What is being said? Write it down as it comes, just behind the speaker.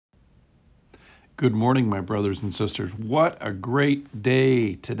Good morning, my brothers and sisters. What a great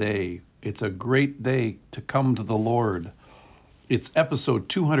day today. It's a great day to come to the Lord. It's episode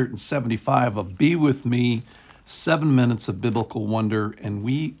 275 of Be With Me, 7 Minutes of Biblical Wonder. And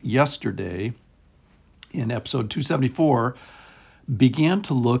we, yesterday, in episode 274, began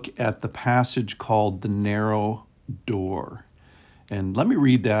to look at the passage called the narrow door. And let me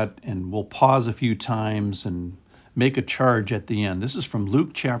read that, and we'll pause a few times and make a charge at the end. This is from Luke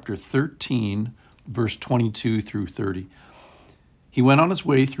chapter 13, verse 22 through 30. He went on his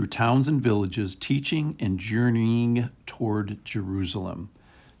way through towns and villages, teaching and journeying toward Jerusalem.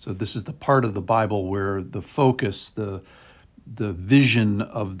 So this is the part of the Bible where the focus, the vision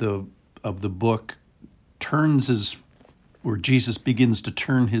of the book where Jesus begins to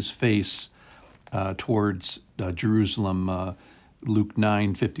turn his face towards Jerusalem. Luke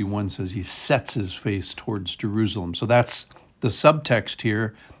 9:51 says he sets his face towards Jerusalem. So that's the subtext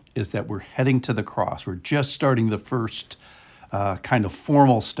here, is that we're heading to the cross. We're just starting the first kind of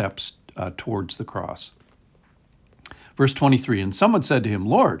formal steps towards the cross. Verse 23, and someone said to him,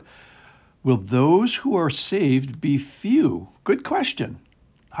 Lord, will those who are saved be few? Good question.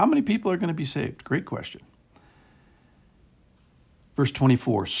 How many people are going to be saved? Great question. Verse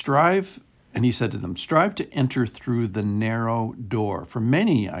 24, and he said to them, strive to enter through the narrow door. For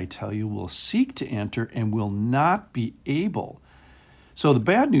many, I tell you, will seek to enter and will not be able. So the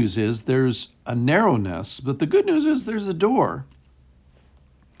bad news is there's a narrowness, but the good news is there's a door.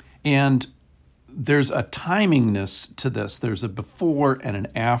 And there's a timingness to this. There's a before and an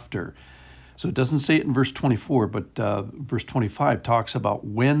after. So it doesn't say it in verse 24, but verse 25 talks about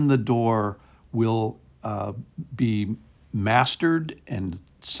when the door will be mastered and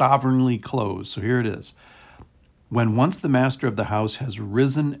sovereignly closed. So here it is. When once the master of the house has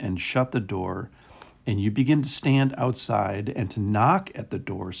risen and shut the door, and you begin to stand outside and to knock at the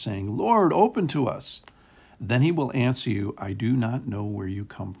door, saying, Lord, open to us, then he will answer you, I do not know where you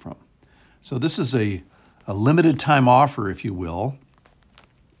come from. So this is a limited time offer, if you will,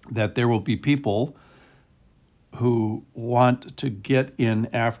 that there will be people who want to get in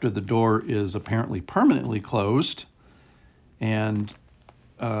after the door is apparently permanently closed and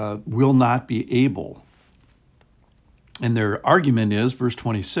will not be able. And their argument is, verse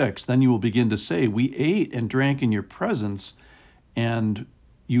 26, then you will begin to say, we ate and drank in your presence, and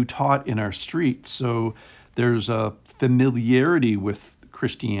you taught in our streets. So there's a familiarity with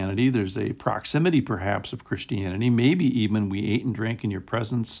Christianity. There's a proximity, perhaps, of Christianity. Maybe even we ate and drank in your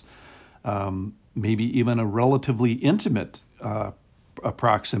presence. Maybe even a relatively intimate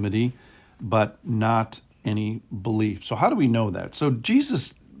proximity, but not any belief. So how do we know that? So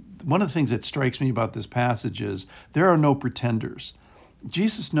Jesus, one of the things that strikes me about this passage is there are no pretenders.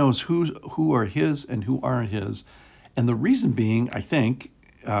 Jesus knows who are his and who aren't his. And the reason being, I think,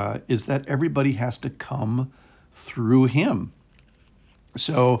 is that everybody has to come through him.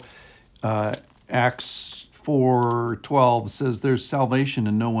 So Acts 4:12 says there's salvation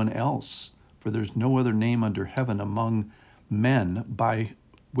in no one else, for there's no other name under heaven among men by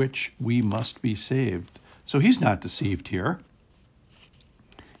which we must be saved. So he's not deceived here.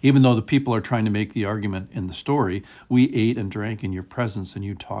 Even though the people are trying to make the argument in the story, we ate and drank in your presence and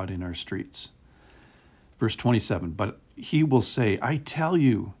you taught in our streets. Verse 27, but he will say, I tell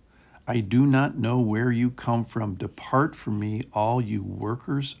you, I do not know where you come from. Depart from me, all you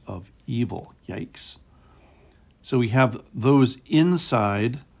workers of evil. Yikes. So we have those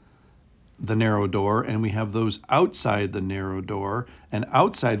inside the narrow door, and we have those outside the narrow door. And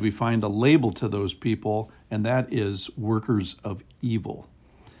outside we find a label to those people, and that is workers of evil.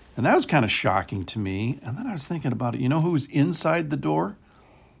 And that was kind of shocking to me. And then I was thinking about it. You know who's inside the door?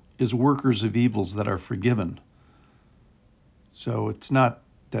 Is workers of evils that are forgiven. So it's not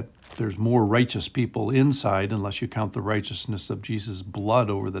that there's more righteous people inside, unless you count the righteousness of Jesus'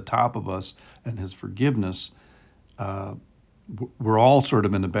 blood over the top of us and his forgiveness. We're all sort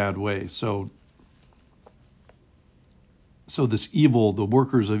of in a bad way. So this evil, the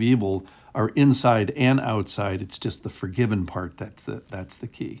workers of evil, are inside and outside. It's just the forgiven part that's the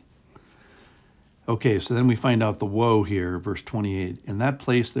key. Okay, so then we find out the woe here, verse 28. In that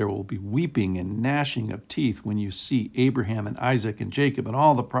place there will be weeping and gnashing of teeth when you see Abraham and Isaac and Jacob and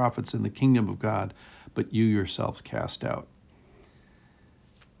all the prophets in the kingdom of God, but you yourselves cast out.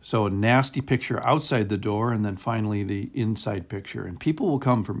 So a nasty picture outside the door, and then finally the inside picture. And people will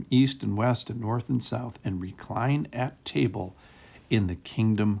come from east and west and north and south and recline at table in the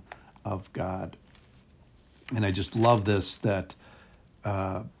kingdom of God. And I just love this, that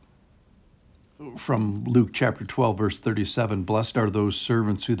from Luke chapter 12, verse 37, blessed are those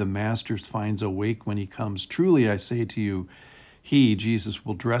servants who the master finds awake when he comes. Truly I say to you, He, Jesus,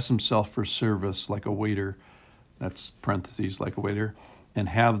 will dress himself for service like a waiter, that's parentheses, like a waiter, and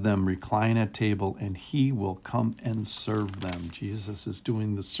have them recline at table, and he will come and serve them. Jesus is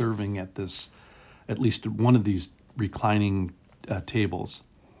doing the serving at least one of these reclining tables.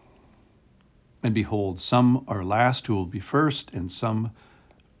 And behold, some are last who will be first, and some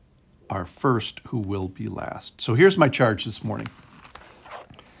are first who will be last. So here's my charge this morning.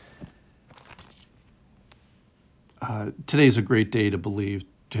 Today is a great day to believe.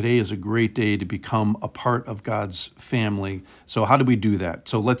 Today is a great day to become a part of God's family. So how do we do that?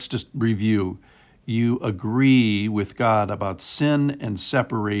 So let's just review. You agree with God about sin and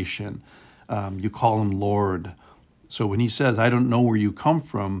separation. You call him Lord. So when he says, I don't know where you come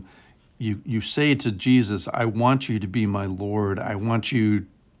from, you say to Jesus, I want you to be my Lord. I want to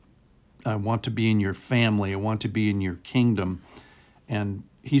be in your family. I want to be in your kingdom. And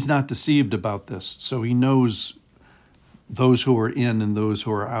he's not deceived about this. So he knows those who are in and those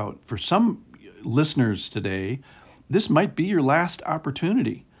who are out. For some listeners today, this might be your last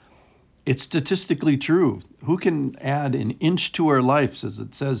opportunity. It's statistically true. Who can add an inch to our lives, as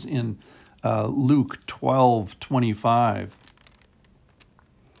it says in Luke 12:25?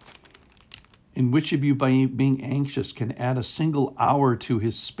 In which of you, by being anxious, can add a single hour to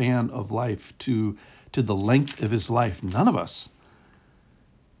his span of life, to the length of his life? None of us.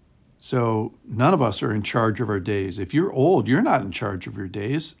 So none of us are in charge of our days. If you're old, you're not in charge of your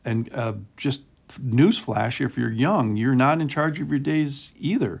days. And just newsflash, if you're young, you're not in charge of your days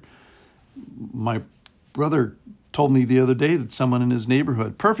either. My brother told me the other day that someone in his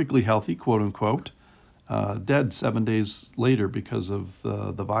neighborhood, perfectly healthy, quote unquote, dead 7 days later because of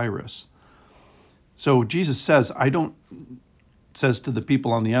the virus. So Jesus says to the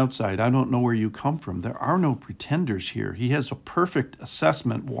people on the outside, I don't know where you come from. There are no pretenders here. He has a perfect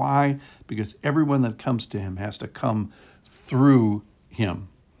assessment. Why? Because everyone that comes to him has to come through him.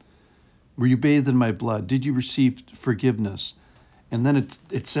 Were you bathed in my blood? Did you receive forgiveness? And then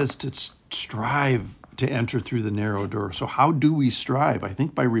it says to strive to enter through the narrow door. So how do we strive? I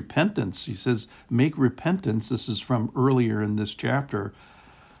think by repentance. He says, make repentance. This is from earlier in this chapter.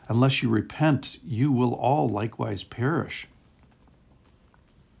 Unless you repent, you will all likewise perish.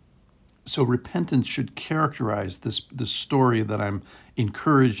 So repentance should characterize this story that I'm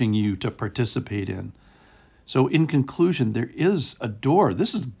encouraging you to participate in. So in conclusion, there is a door.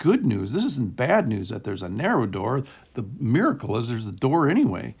 This is good news. This isn't bad news that there's a narrow door. The miracle is there's a door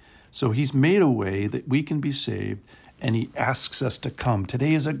anyway. So he's made a way that we can be saved, and he asks us to come.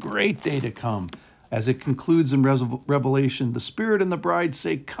 Today is a great day to come. As it concludes in Revelation, the Spirit and the bride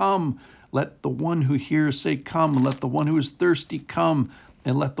say, come. Let the one who hears say, come. Let the one who is thirsty come.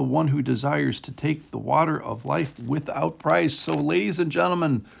 And let the one who desires to take the water of life without price. So, ladies and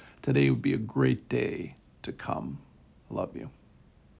gentlemen, today would be a great day to come. I love you.